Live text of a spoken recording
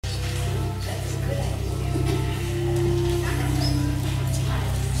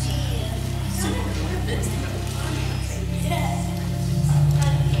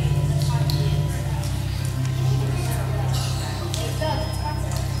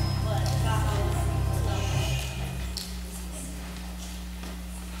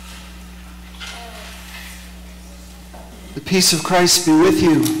The peace of Christ be with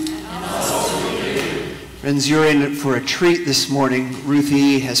you. Friends, you're in for a treat this morning. Ruth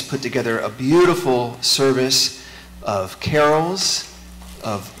E. has put together a beautiful service of carols,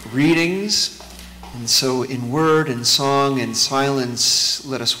 of readings. And so in word and song and silence,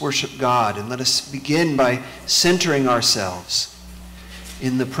 let us worship God, and let us begin by centering ourselves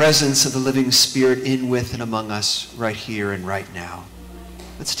in the presence of the living Spirit in, with, and among us right here and right now.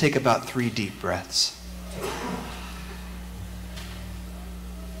 Let's take about 3 deep breaths.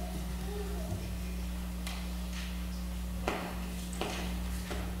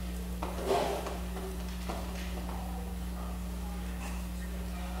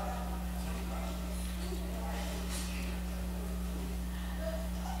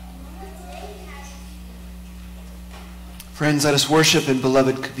 Friends, let us worship in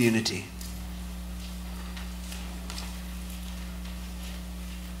beloved community.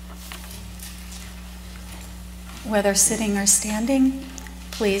 Whether sitting or standing,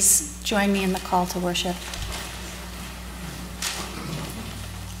 please join me in the call to worship.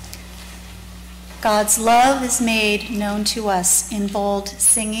 God's love is made known to us in bold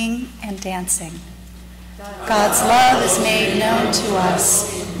singing and dancing. God's love is made known to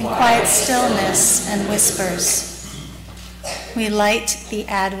us in quiet stillness and whispers. We light the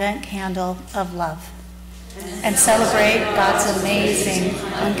Advent candle of love and celebrate God's amazing,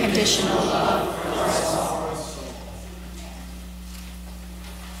 unconditional love.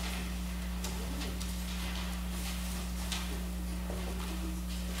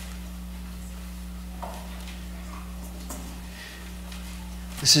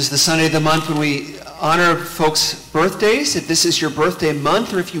 This is the Sunday of the month when we honor folks' birthdays. If this is your birthday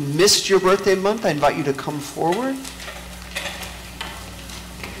month, or if you missed your birthday month, I invite you to come forward.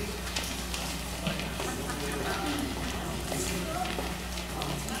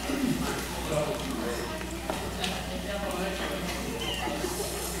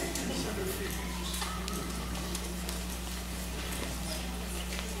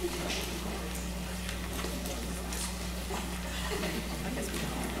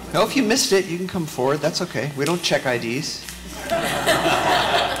 No, if you missed it, you can come forward. That's okay. We don't check IDs.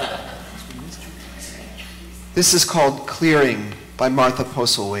 This is called Clearing by Martha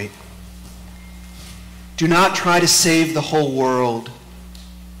Postlethwaite. Do not try to save the whole world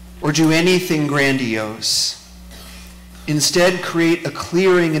or do anything grandiose. Instead, create a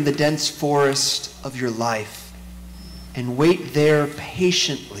clearing in the dense forest of your life and wait there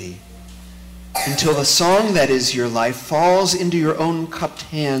patiently until the song that is your life falls into your own cupped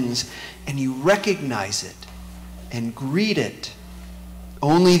hands and you recognize it and greet it.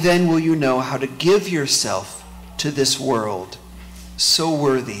 Only then will you know how to give yourself to this world so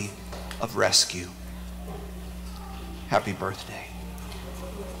worthy of rescue. Happy birthday.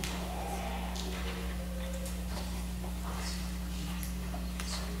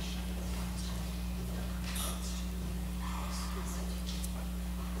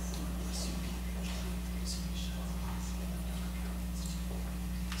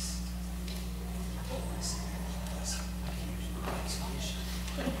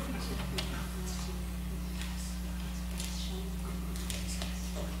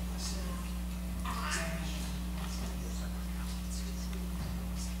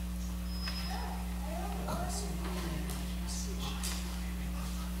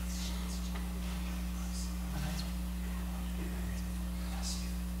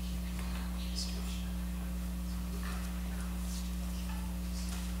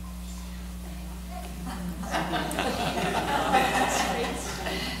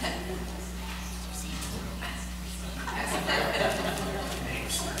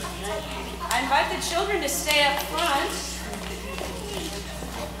 I invite the children to stay up front.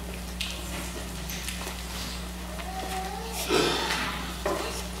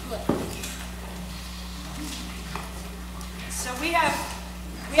 So we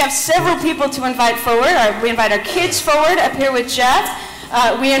have several people to invite forward. We invite our kids forward up here with Jeff.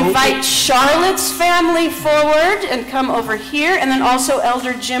 We invite Charlotte's family forward and come over here. And then also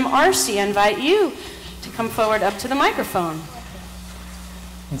Elder Jim Arce, I invite you to come forward up to the microphone.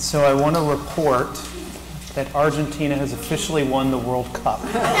 And so I want to report that Argentina has officially won the World Cup.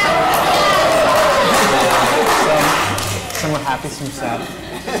 Some are happy, some sad.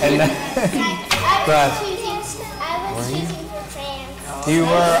 And you were,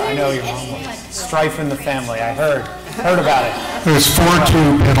 I know your mom was. Strife in the family, I heard about it. There's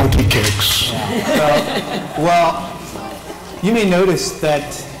 4-2 penalty kicks. Yeah. So, well, you may notice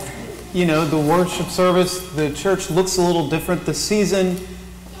that, the worship service, the church looks a little different this season,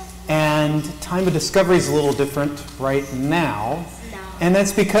 and time of discovery is a little different right now. And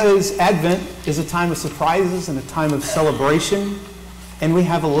that's because Advent is a time of surprises and a time of celebration. And we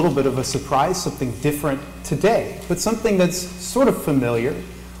have a little bit of a surprise, something different today, but something that's sort of familiar.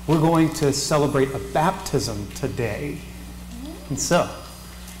 We're going to celebrate a baptism today. And so,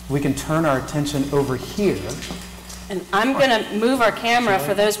 we can turn our attention over here. And I'm going to move our camera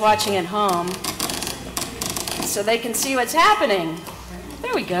for those watching at home so they can see what's happening.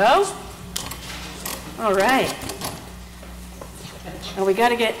 There we go. All right. And we got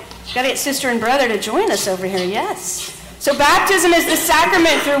to get sister and brother to join us over here. Yes. So baptism is the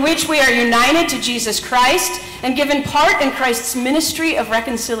sacrament through which we are united to Jesus Christ and given part in Christ's ministry of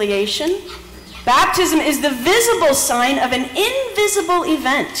reconciliation. Baptism is the visible sign of an invisible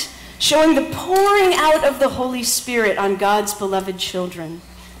event, showing the pouring out of the Holy Spirit on God's beloved children.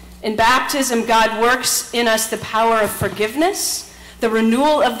 In baptism, God works in us the power of forgiveness, the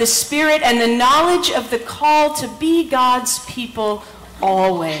renewal of the Spirit, and the knowledge of the call to be God's people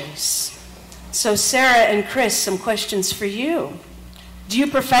always. So Sarah and Chris, some questions for you. Do you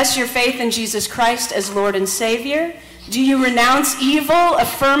profess your faith in Jesus Christ as Lord and Savior? Do you renounce evil,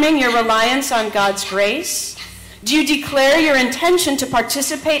 affirming your reliance on God's grace? Do you declare your intention to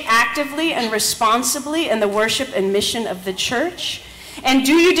participate actively and responsibly in the worship and mission of the church? And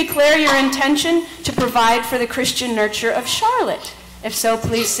do you declare your intention to provide for the Christian nurture of Charlotte? If so,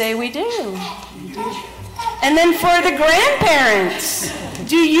 please say we do. And then for the grandparents,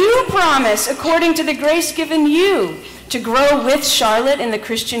 do you promise, according to the grace given you, to grow with Charlotte in the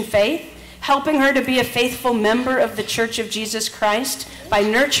Christian faith, helping her to be a faithful member of the Church of Jesus Christ by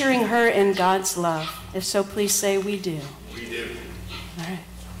nurturing her in God's love? If so, please say we do. We do. All right.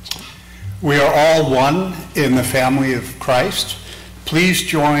 We are all one in the family of Christ. Please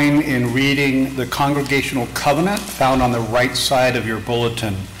join in reading the Congregational Covenant found on the right side of your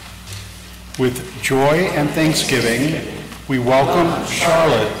bulletin. With joy and thanksgiving, we welcome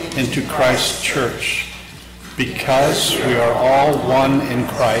Charlotte into Christ's church. Because we are all one in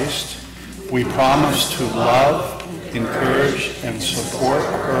Christ, we promise to love, encourage, and support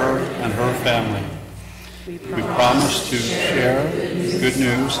her and her family. We promise to share the good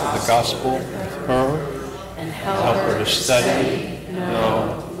news of the gospel with her and help her to study,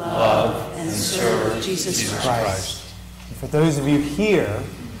 know, love, and serve Jesus Christ. And for those of you here,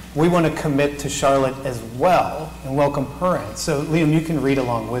 we want to commit to Charlotte as well and welcome her in. So Liam, you can read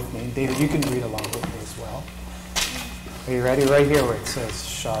along with me. David, you can read along with me as well. Are you ready? Right here where it says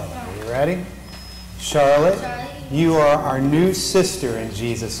Charlotte. Are you ready? Charlotte, you are our new sister in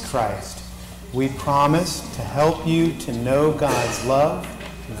Jesus Christ. We promise to help you to know God's love,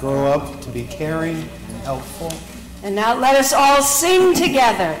 to grow up to be caring and helpful. And now let us all sing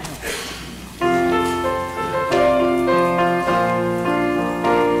together.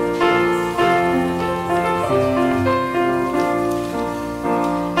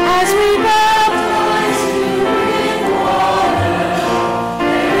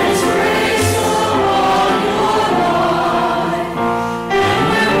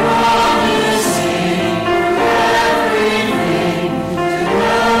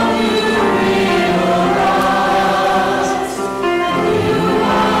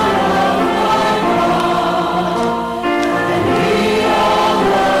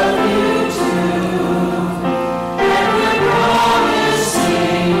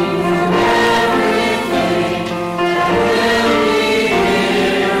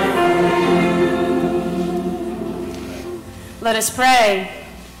 Let us pray.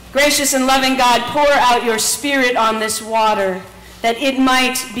 Gracious and loving God, pour out your Spirit on this water, that it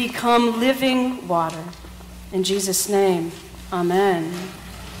might become living water. In Jesus' name, amen.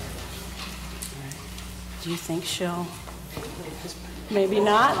 Do you think she'll? Maybe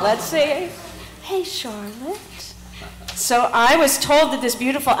not. Let's see. Hey, Charlotte. So I was told that this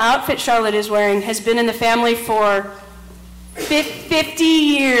beautiful outfit Charlotte is wearing has been in the family for 50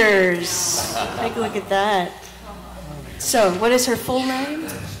 years. Take a look at that. So, what is her full name?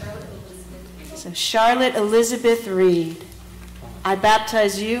 So, Charlotte Elizabeth Reed. I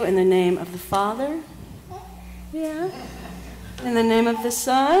baptize you in the name of the Father. Yeah. In the name of the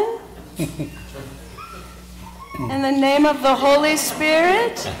Son. In the name of the Holy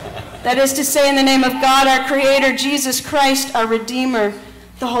Spirit. That is to say, in the name of God, our Creator, Jesus Christ, our Redeemer,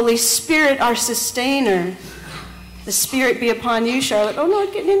 the Holy Spirit, our Sustainer. The Spirit be upon you, Charlotte. Oh, no,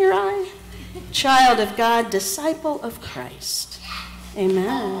 it's getting in your eye. Child of God, disciple of Christ.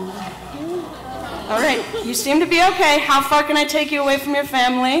 Amen. All right, you seem to be okay. How far can I take you away from your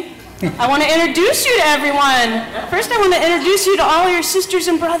family? I want to introduce you to everyone. First, I want to introduce you to all your sisters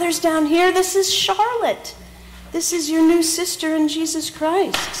and brothers down here. This is Charlotte. This is your new sister in Jesus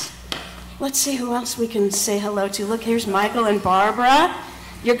Christ. let's see who else we can say hello to. Look, here's Michael and Barbara.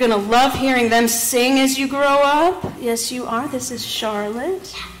 You're going to love hearing them sing as you grow up. Yes, you are. This is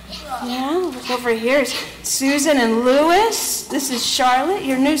Charlotte. Yeah, look over here. Susan and Louis. This is Charlotte,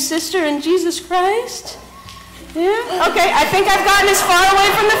 your new sister in Jesus Christ. Yeah, okay, I think I've gotten as far away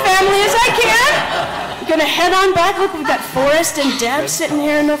from the family as I can. I'm going to head on back. Look, we've got Forrest and Deb sitting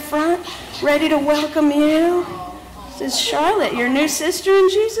here in the front, ready to welcome you. This is Charlotte, your new sister in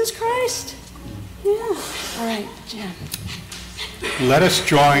Jesus Christ. Yeah, all right, Jim. Let us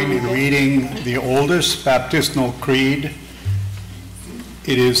join in reading the oldest baptismal creed.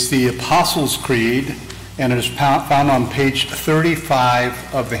 It is the Apostles' Creed, and it is found on page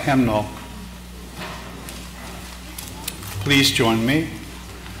 35 of the hymnal. Please join me.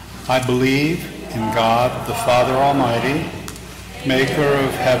 I believe in God, the Father Almighty, maker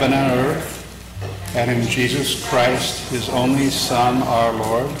of heaven and earth, and in Jesus Christ, his only Son, our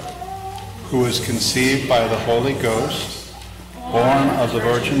Lord, who was conceived by the Holy Ghost, born of the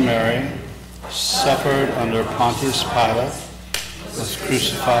Virgin Mary, suffered under Pontius Pilate, was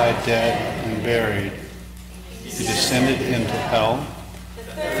crucified, dead, and buried. He descended into hell.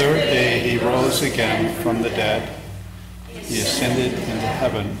 Third day he rose again from the dead. He ascended into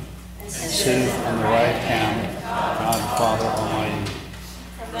heaven, and sitteth on the right hand of God Father Almighty.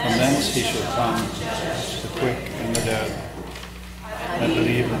 From thence he shall come, the quick and the dead. I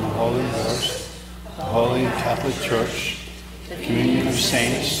believe in the Holy Ghost, the Holy Catholic Church, the communion of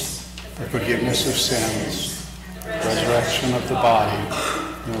saints, the forgiveness of sins, resurrection of the body,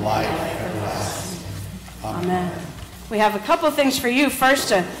 and life everlasting. Amen. We have a couple of things for you.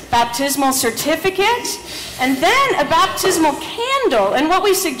 First, a baptismal certificate, and then a baptismal candle. And what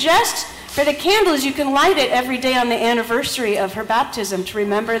we suggest for the candle is you can light it every day on the anniversary of her baptism to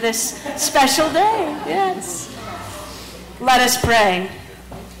remember this special day. Yes. Let us pray.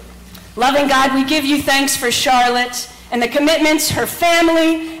 Loving God, we give you thanks for Charlotte and the commitments her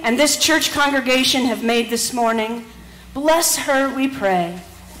family and this church congregation have made this morning. Bless her, we pray,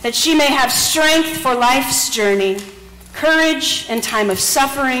 that she may have strength for life's journey, courage in time of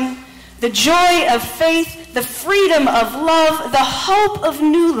suffering, the joy of faith, the freedom of love, the hope of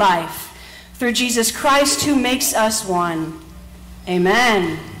new life, through Jesus Christ who makes us one.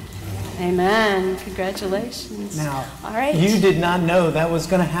 Amen. Amen. Congratulations. Now, all right. You did not know that was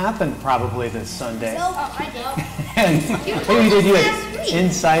going to happen probably this Sunday. No, I did. And you did. You had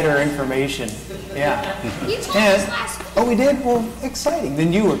insider information. Yeah. You told us last week. Oh, we did? Well, exciting.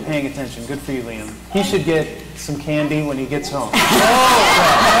 Then you were paying attention. Good for you, Liam. He should get some candy when he gets home. Thank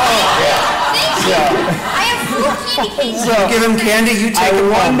you. I have 4 candy canes. So, Give him candy, you take I him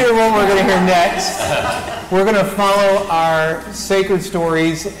home. wonder what we're going to hear next. We're going to follow our sacred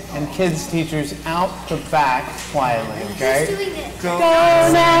stories and kids teachers out the back quietly, okay? Who's doing this? Go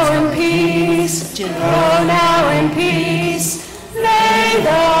now in peace. Go now in peace. May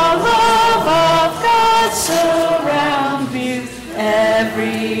the love of God surround you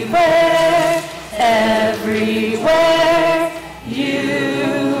everywhere, everywhere you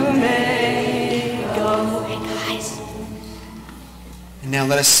may go. Hey guys. And now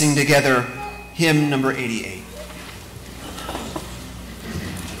let us sing together hymn number 88.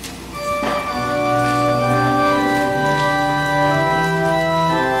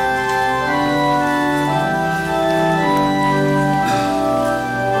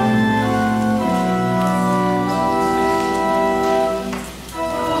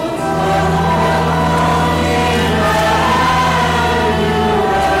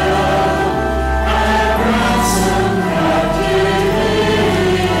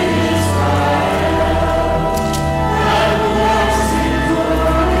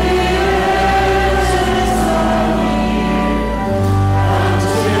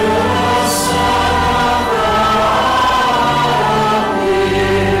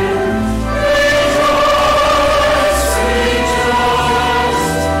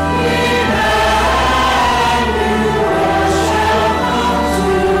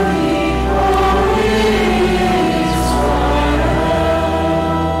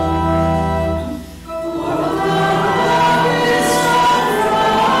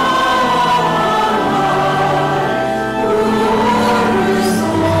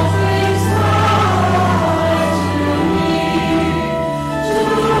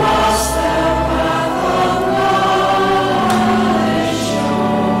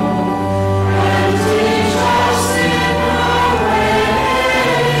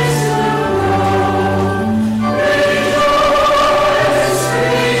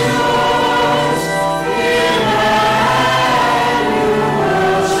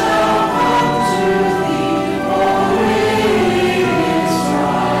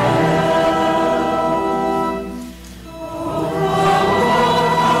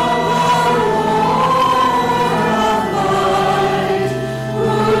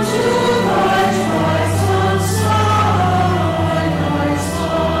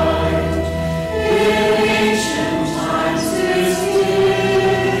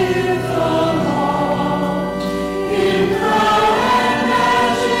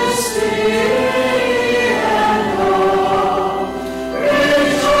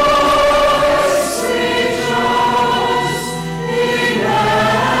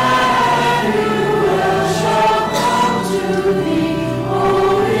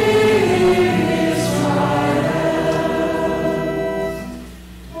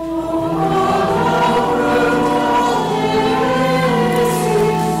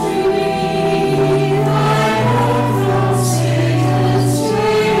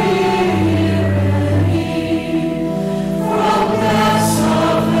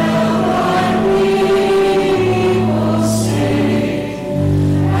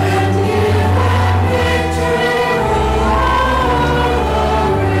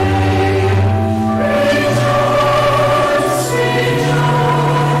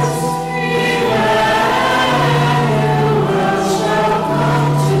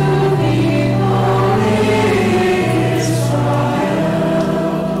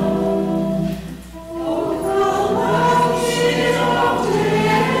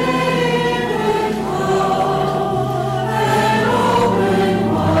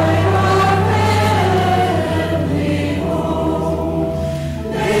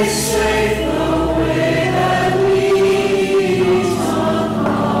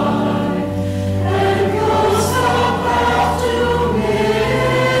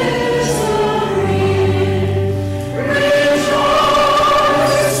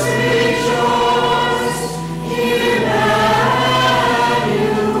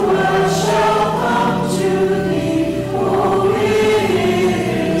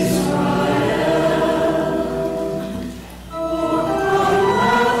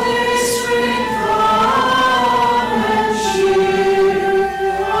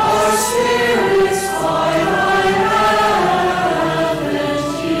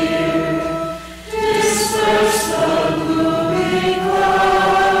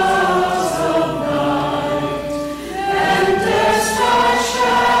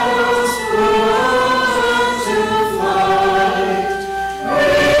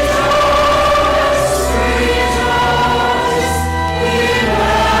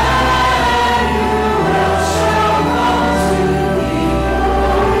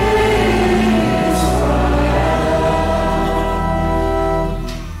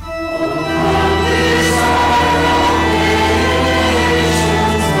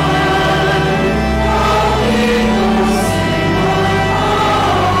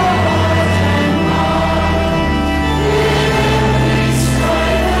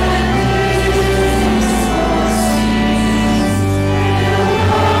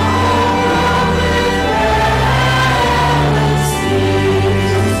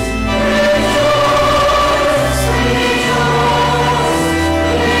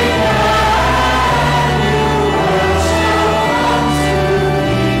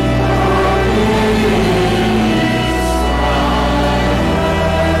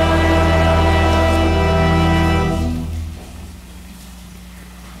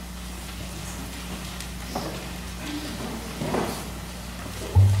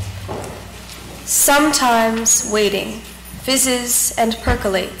 Sometimes waiting fizzes and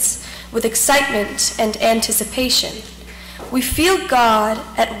percolates with excitement and anticipation. We feel God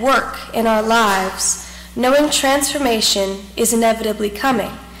at work in our lives, knowing transformation is inevitably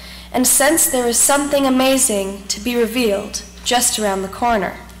coming, and sense there is something amazing to be revealed just around the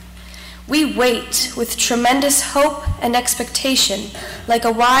corner. We wait with tremendous hope and expectation, like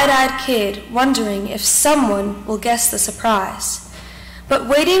a wide-eyed kid wondering if someone will guess the surprise. But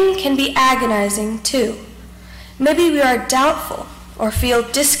waiting can be agonizing too. Maybe we are doubtful or feel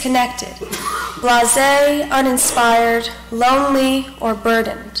disconnected, blasé, uninspired, lonely, or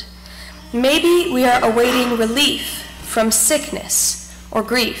burdened. Maybe we are awaiting relief from sickness or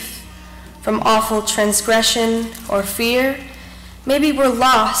grief, from awful transgression or fear. Maybe we're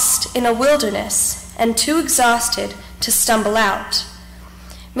lost in a wilderness and too exhausted to stumble out.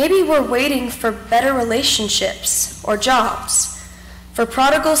 Maybe we're waiting for better relationships or jobs, for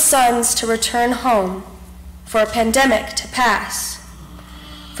prodigal sons to return home, for a pandemic to pass,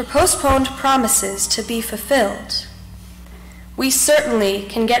 for postponed promises to be fulfilled. We certainly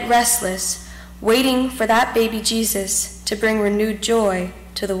can get restless waiting for that baby Jesus to bring renewed joy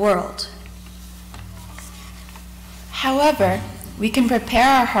to the world. However, we can prepare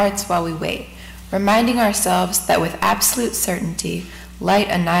our hearts while we wait, reminding ourselves that with absolute certainty, light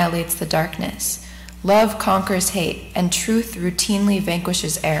annihilates the darkness, love conquers hate, and truth routinely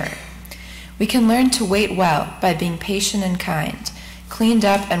vanquishes error. We can learn to wait well by being patient and kind, cleaned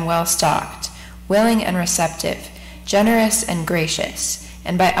up and well-stocked, willing and receptive, generous and gracious,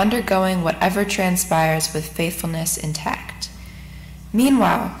 and by undergoing whatever transpires with faithfulness intact.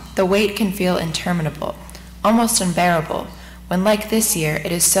 Meanwhile, the wait can feel interminable, almost unbearable, when like this year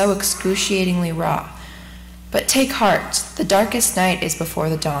it is so excruciatingly raw. But take heart, the darkest night is before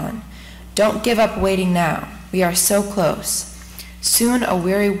the dawn. Don't give up waiting now, we are so close. Soon a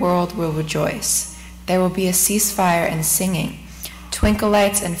weary world will rejoice. There will be a ceasefire and singing, twinkle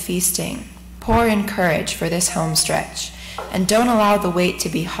lights and feasting. Pour in courage for this home stretch, and don't allow the wait to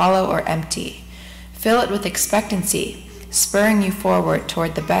be hollow or empty. Fill it with expectancy, spurring you forward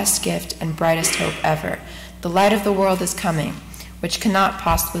toward the best gift and brightest hope ever. The light of the world is coming, which cannot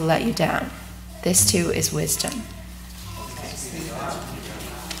possibly let you down. This too is wisdom.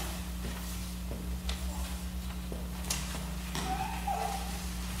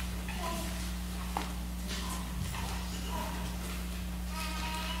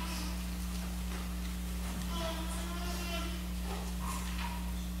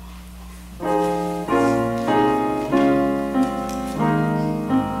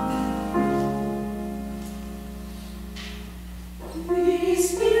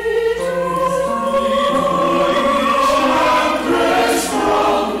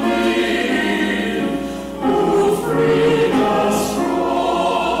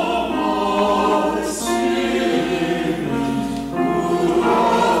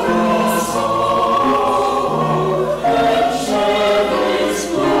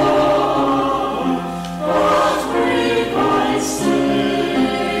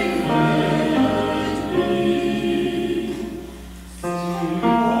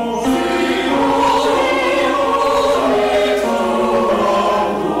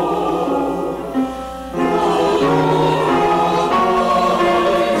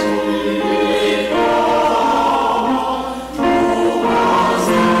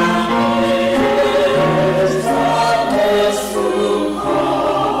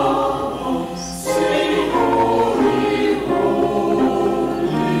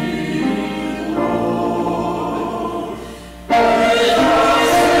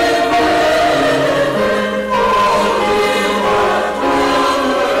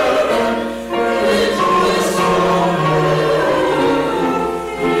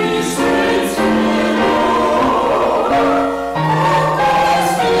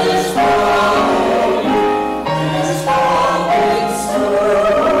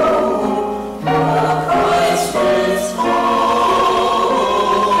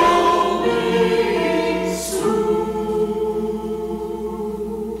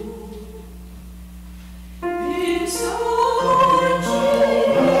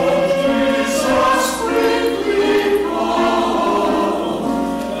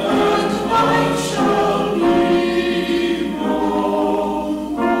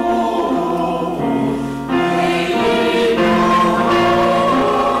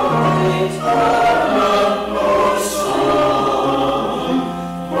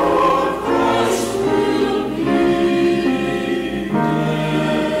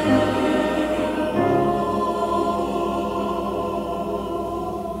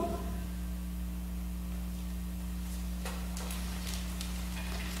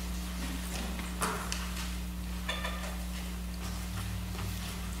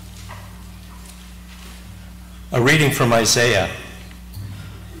 A reading from Isaiah.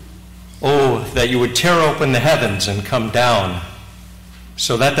 Oh, that you would tear open the heavens and come down,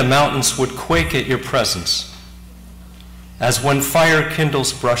 so that the mountains would quake at your presence. As when fire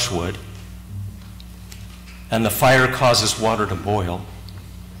kindles brushwood, and the fire causes water to boil,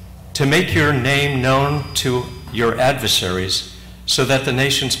 to make your name known to your adversaries, so that the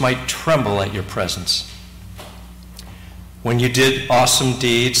nations might tremble at your presence. When you did awesome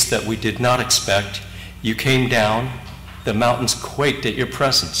deeds that we did not expect, you came down, the mountains quaked at your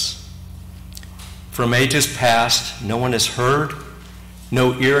presence. From ages past, no one has heard,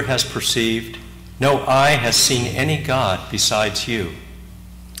 no ear has perceived, no eye has seen any God besides you,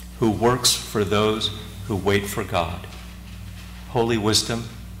 who works for those who wait for God. Holy wisdom,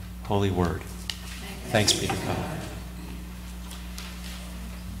 holy word. Thanks be to God.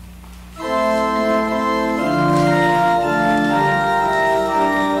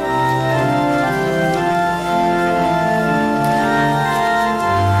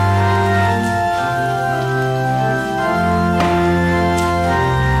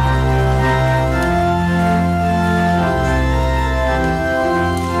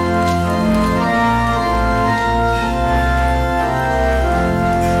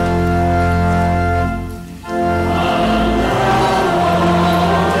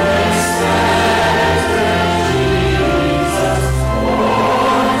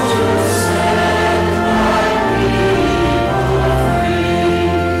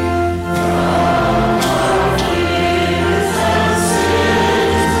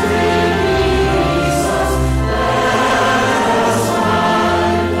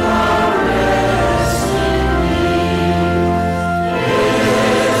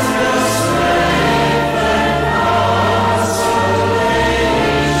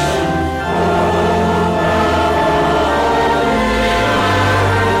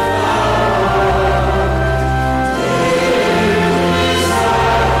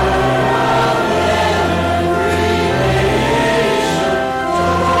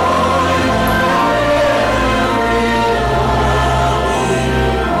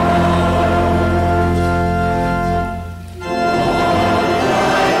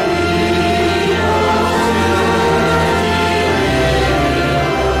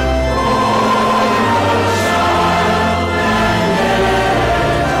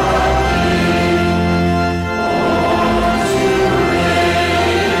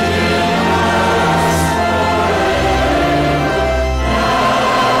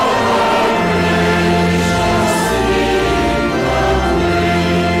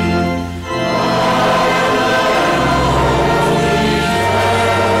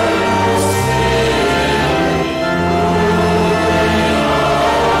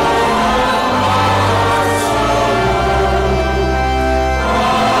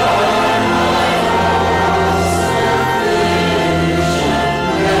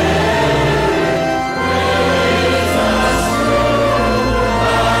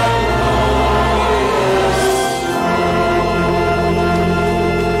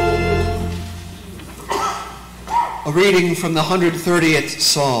 A reading from the 130th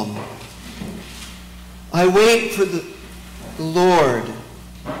Psalm. I wait for the Lord.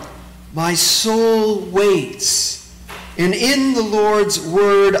 My soul waits, and in the Lord's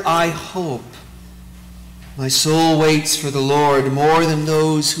word I hope. My soul waits for the Lord more than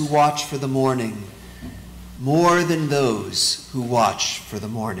those who watch for the morning, more than those who watch for the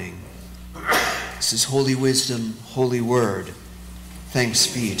morning. This is holy wisdom, holy word. Thanks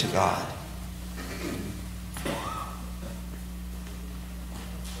be to God.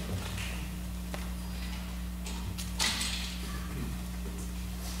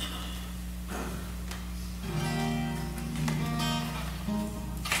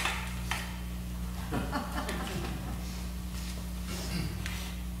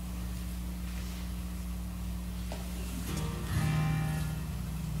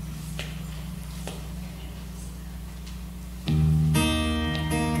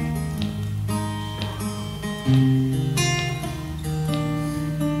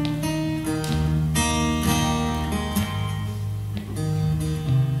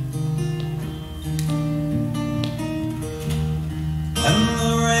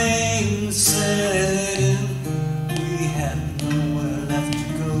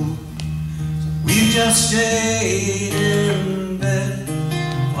 Stayed in bed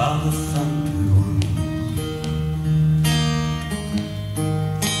while the thunder rolled.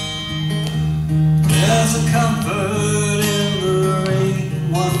 There's a comfort in the rain,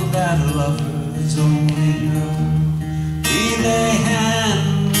 one that lovers only know. We lay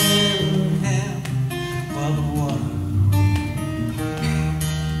hand in hand while the water rolls.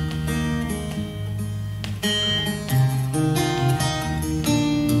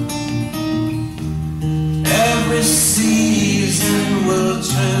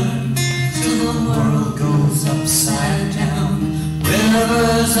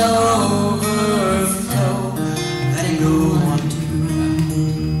 waters overflow, letting go one to run.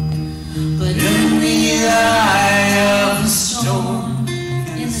 But in the eye of the storm,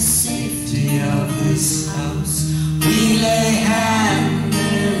 in the safety of this house, we lay hand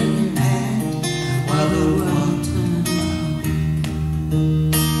in hand while the world turned around.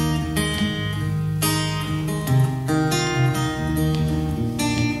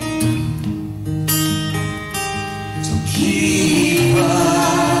 So keep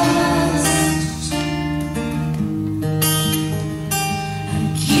us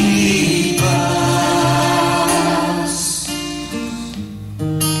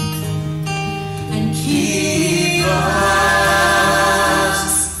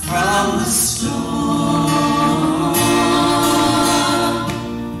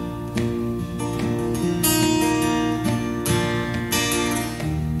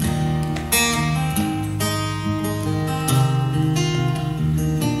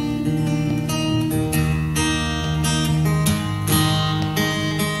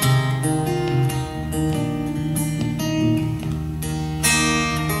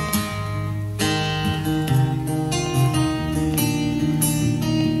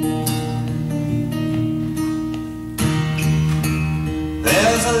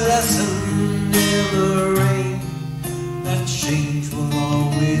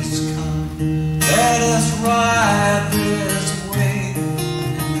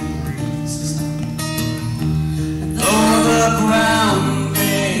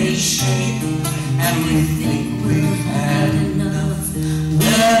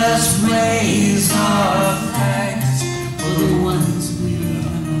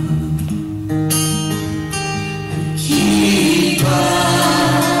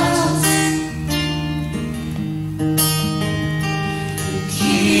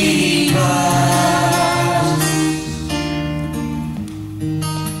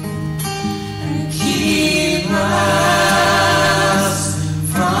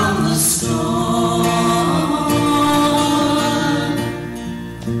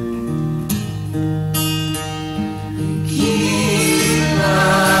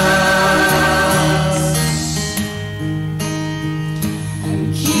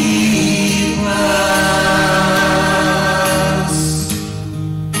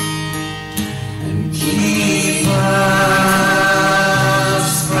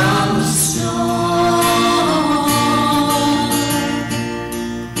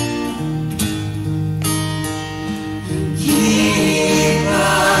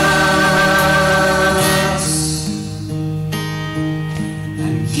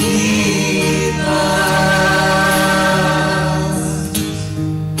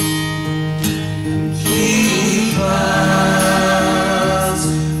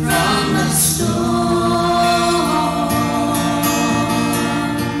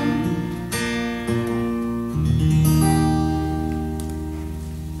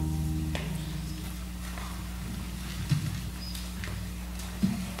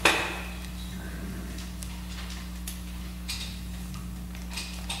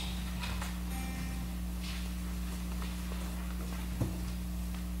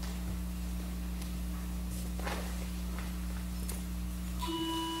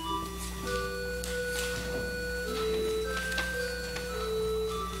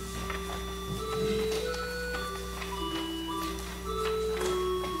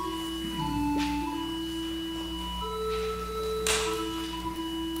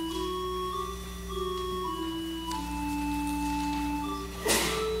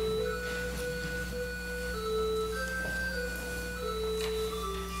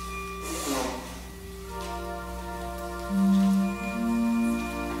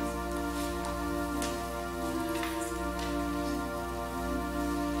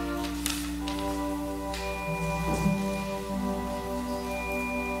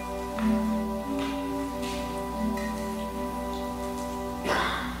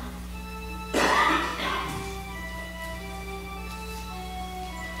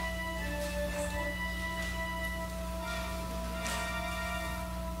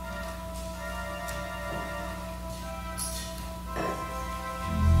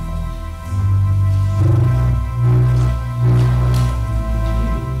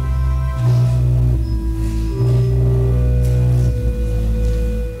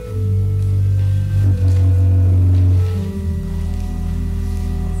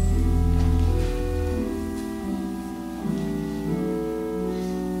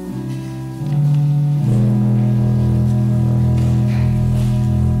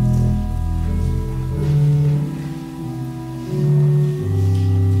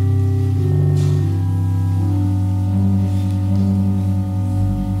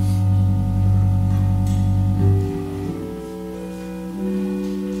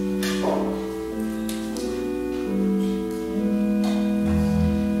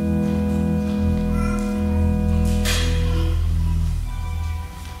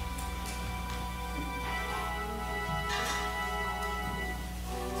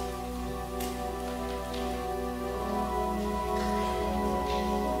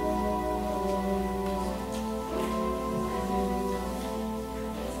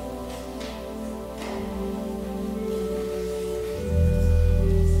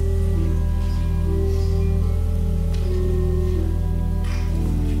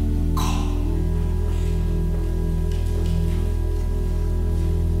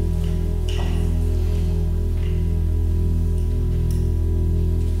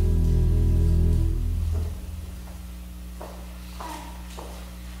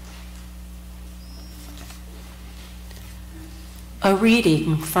A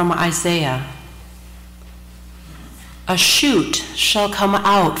reading from Isaiah. A shoot shall come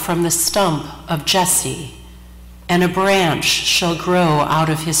out from the stump of Jesse, and a branch shall grow out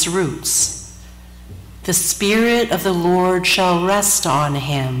of his roots. The Spirit of the Lord shall rest on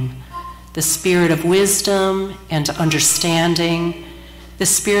him, the Spirit of wisdom and understanding, the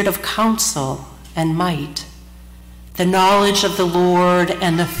Spirit of counsel and might, the knowledge of the Lord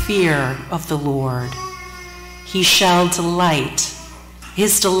and the fear of the Lord. He shall delight,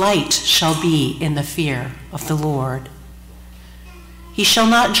 his delight shall be in the fear of the Lord. He shall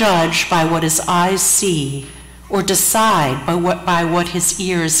not judge by what his eyes see, or decide by what his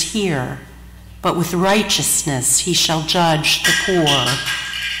ears hear, but with righteousness he shall judge the poor,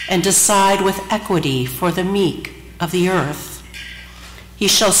 and decide with equity for the meek of the earth. He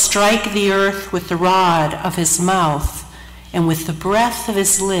shall strike the earth with the rod of his mouth, and with the breath of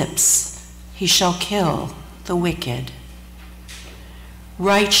his lips he shall kill the wicked.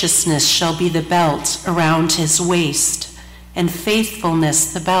 Righteousness shall be the belt around his waist, and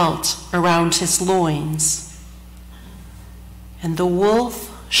faithfulness the belt around his loins. And the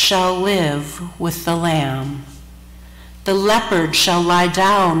wolf shall live with the lamb. The leopard shall lie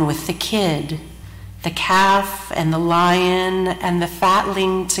down with the kid, the calf and the lion and the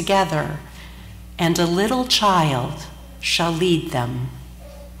fatling together, and a little child shall lead them.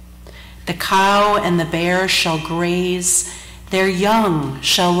 The cow and the bear shall graze, their young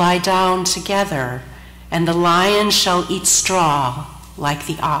shall lie down together, and the lion shall eat straw like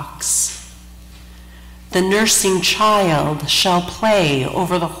the ox. The nursing child shall play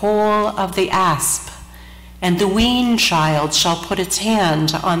over the hole of the asp, and the weaned child shall put its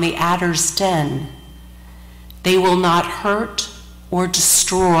hand on the adder's den. They will not hurt or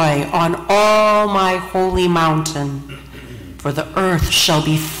destroy on all my holy mountain, for the earth shall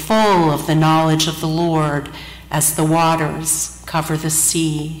be full of the knowledge of the Lord as the waters cover the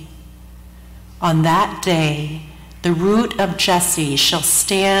sea. On that day, the root of Jesse shall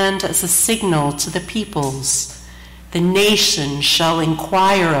stand as a signal to the peoples. The nations shall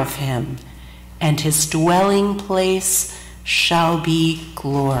inquire of him, and his dwelling place shall be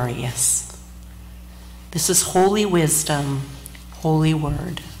glorious. This is holy wisdom, holy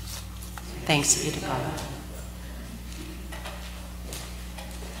word. Thanks be to God.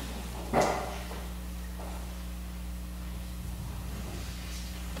 Thank you.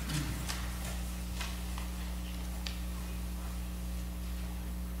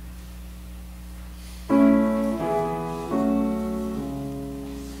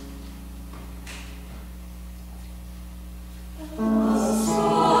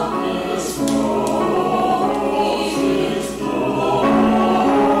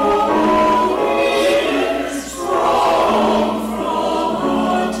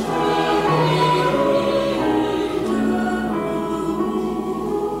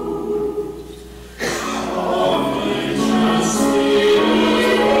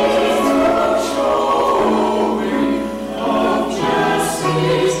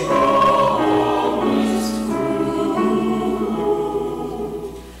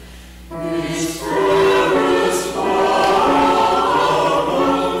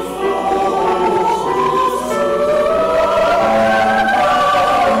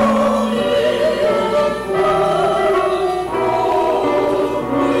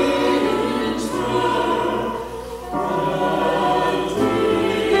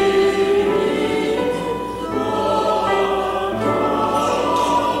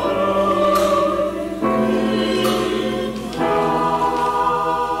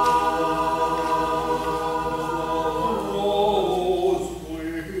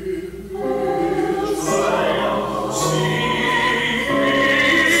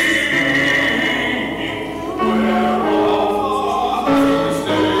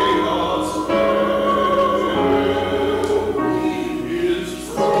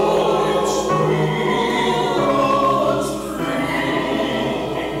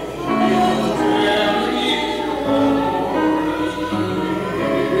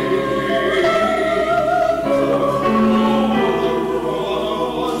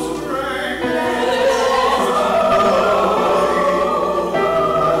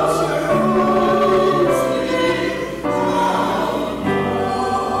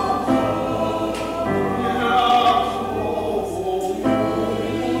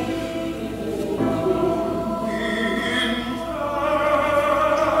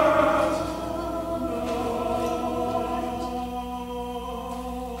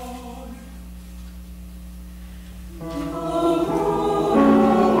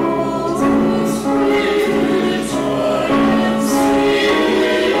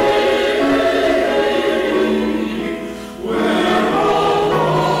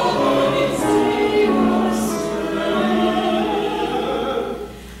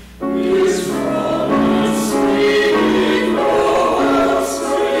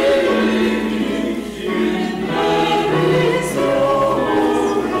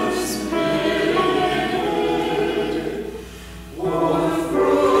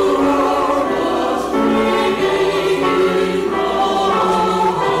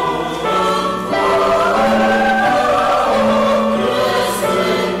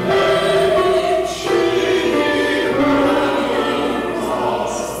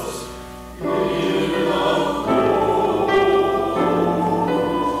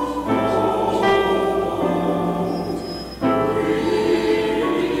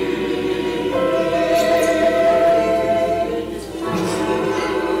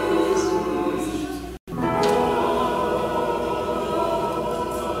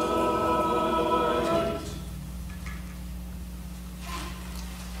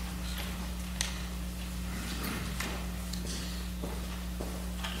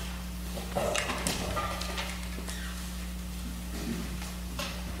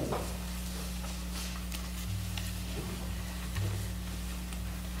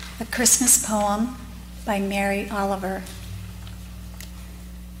 A Christmas poem by Mary Oliver.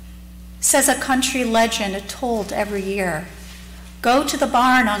 Says a country legend told every year, go to the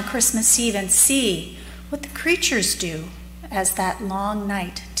barn on Christmas Eve and see what the creatures do as that long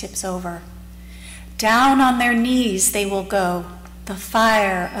night tips over. Down on their knees they will go, the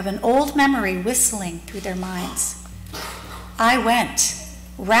fire of an old memory whistling through their minds. I went,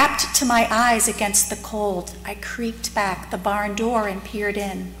 wrapped to my eyes against the cold. I creaked back the barn door and peered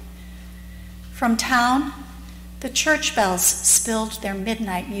in. From town, the church bells spilled their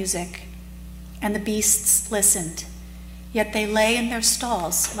midnight music, and the beasts listened, yet they lay in their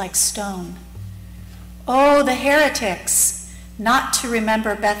stalls like stone. Oh, the heretics, not to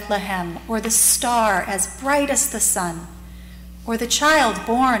remember Bethlehem, or the star as bright as the sun, or the child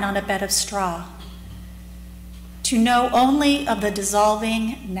born on a bed of straw. To know only of the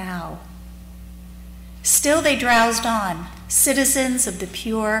dissolving now. Still they drowsed on, citizens of the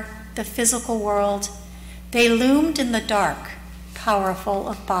pure, the physical world. They loomed in the dark, powerful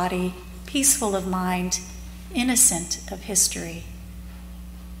of body, peaceful of mind, innocent of history.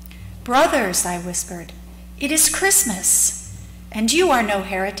 Brothers, I whispered, it is Christmas, and you are no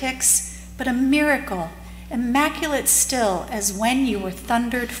heretics, but a miracle, immaculate still as when you were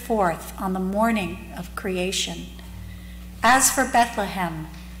thundered forth on the morning of creation. As for Bethlehem,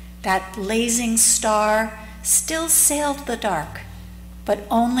 that blazing star still sailed the dark, but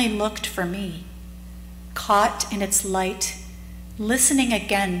only looked for me, caught in its light, listening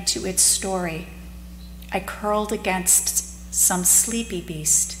again to its story. I curled against some sleepy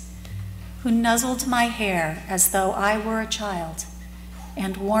beast who nuzzled my hair as though I were a child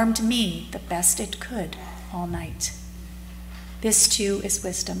and warmed me the best it could all night. This too is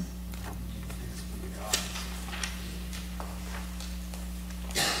wisdom.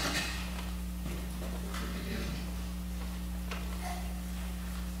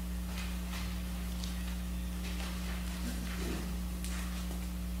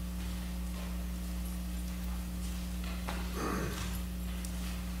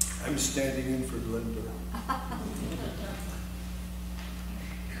 I'm standing in for Glenda.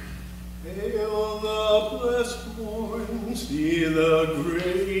 Hail the blessed morn, see the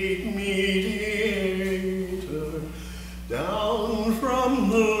great mediator, down from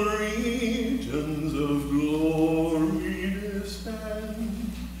the regions of glory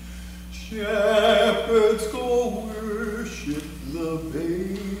descend. Shepherds go worship the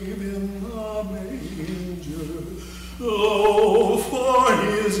babe in the manger. Lo, for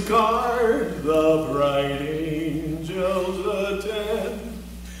his guard the bright angels attend.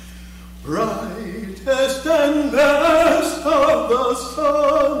 Brightest and best of the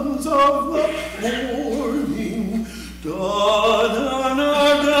sons of the morning, dawn on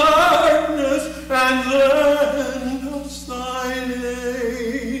our darkness and lend us thy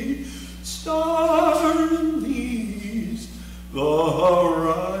aid. Star in the east, the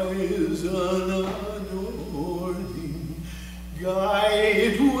horizon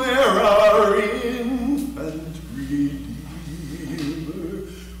guide where our infant Redeemer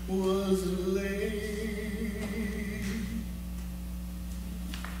was laid.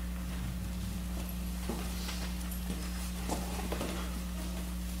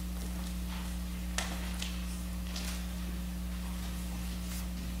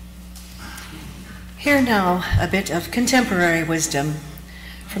 Here now a bit of contemporary wisdom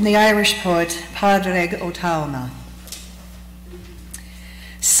from the Irish poet Pádraig Ó Tuama.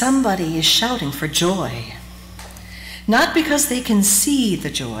 Somebody is shouting for joy, not because they can see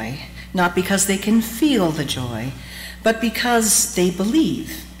the joy, not because they can feel the joy, but because they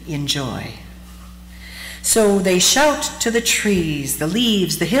believe in joy. So they shout to the trees, the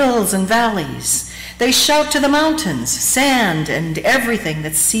leaves, the hills and valleys. They shout to the mountains, sand, and everything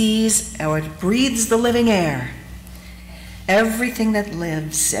that sees or breathes the living air. Everything that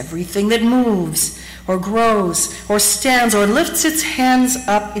lives, everything that moves, or grows, or stands, or lifts its hands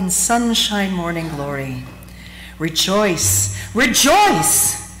up in sunshine morning glory. Rejoice,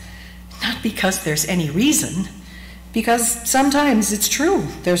 rejoice! Not because there's any reason, because sometimes it's true,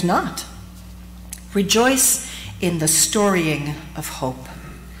 there's not. Rejoice in the storying of hope.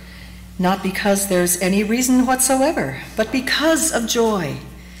 Not because there's any reason whatsoever, but because of joy,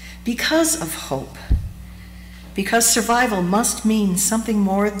 because of hope. Because survival must mean something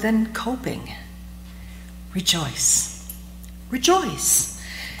more than coping. Rejoice. Rejoice.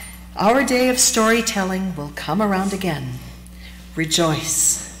 Our day of storytelling will come around again.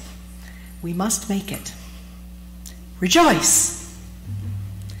 Rejoice. We must make it. Rejoice.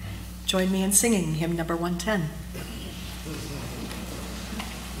 Join me in singing hymn number 110.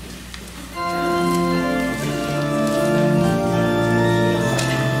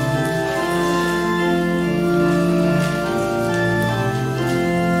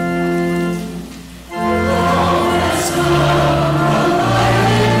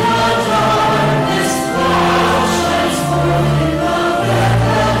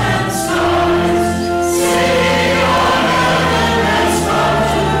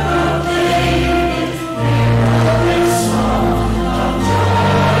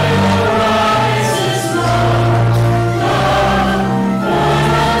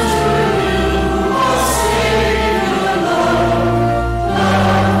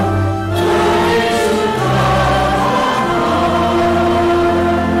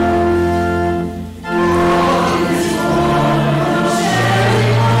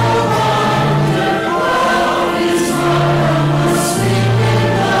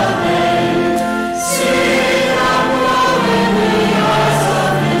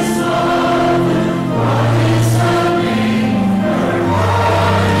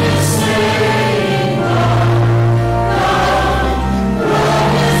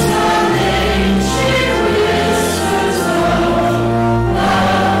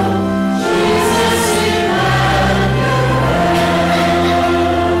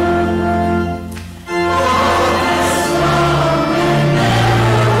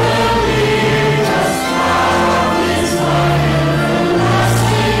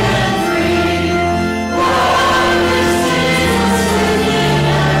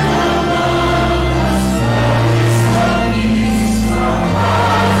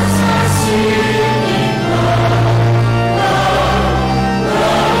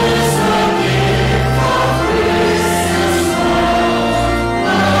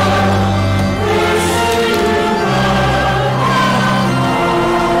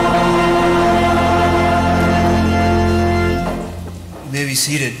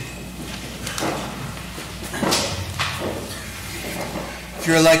 If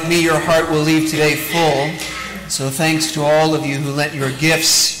you're like me, your heart will leave today full. So thanks to all of you who lent your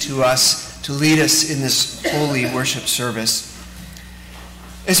gifts to us to lead us in this holy worship service.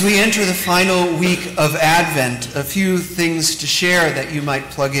 As we enter the final week of Advent, a few things to share that you might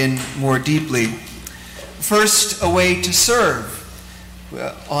plug in more deeply. First, a way to serve.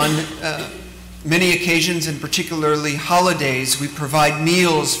 On many occasions, and particularly holidays, we provide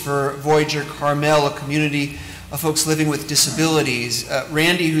meals for Voyager Carmel, a community of folks living with disabilities.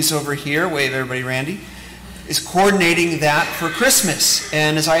 Randy, who's over here, wave everybody, Randy, is coordinating that for Christmas.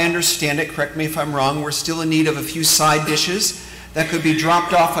 And as I understand it, correct me if I'm wrong, we're still in need of a few side dishes that could be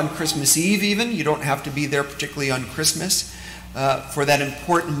dropped off on Christmas Eve even. You don't have to be there particularly on Christmas for that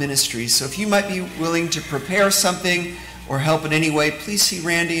important ministry. So if you might be willing to prepare something or help in any way, please see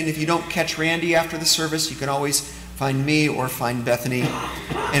Randy. And if you don't catch Randy after the service, you can always find me or find Bethany,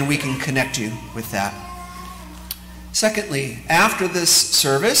 and we can connect you with that. Secondly, after this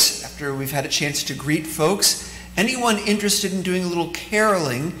service, after we've had a chance to greet folks, anyone interested in doing a little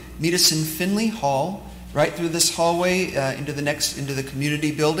caroling, meet us in Finley Hall, right through this hallway into the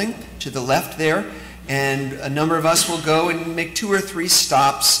community building to the left there. And a number of us will go and make 2 or 3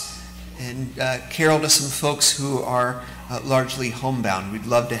 stops and carol to some folks who are largely homebound. We'd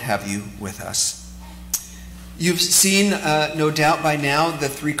love to have you with us. You've seen, no doubt by now, the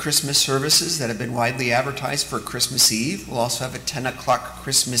 3 Christmas services that have been widely advertised for Christmas Eve. We'll also have a 10 o'clock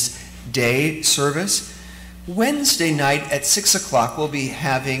Christmas Day service. Wednesday night at 6 o'clock, we'll be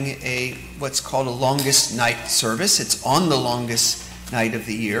having what's called a longest night service. It's on the longest night of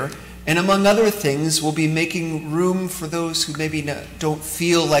the year. And among other things, we'll be making room for those who maybe don't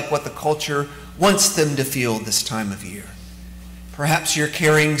feel like what the culture wants them to feel this time of year. Perhaps you're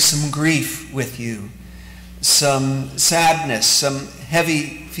carrying some grief with you, some sadness, some heavy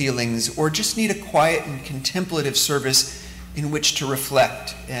feelings, or just need a quiet and contemplative service in which to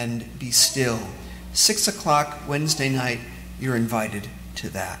reflect and be still. 6 o'clock Wednesday night, you're invited to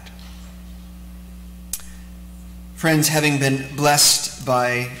that. Friends, having been blessed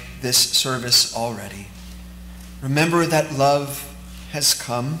by this service already, remember that love has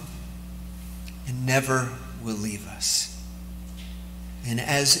come and never will leave us. And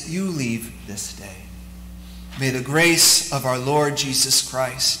as you leave this day, may the grace of our Lord Jesus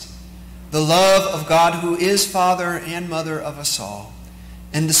Christ, the love of God who is Father and Mother of us all,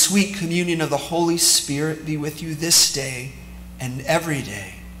 and the sweet communion of the Holy Spirit be with you this day and every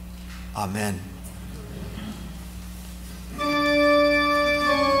day. Amen.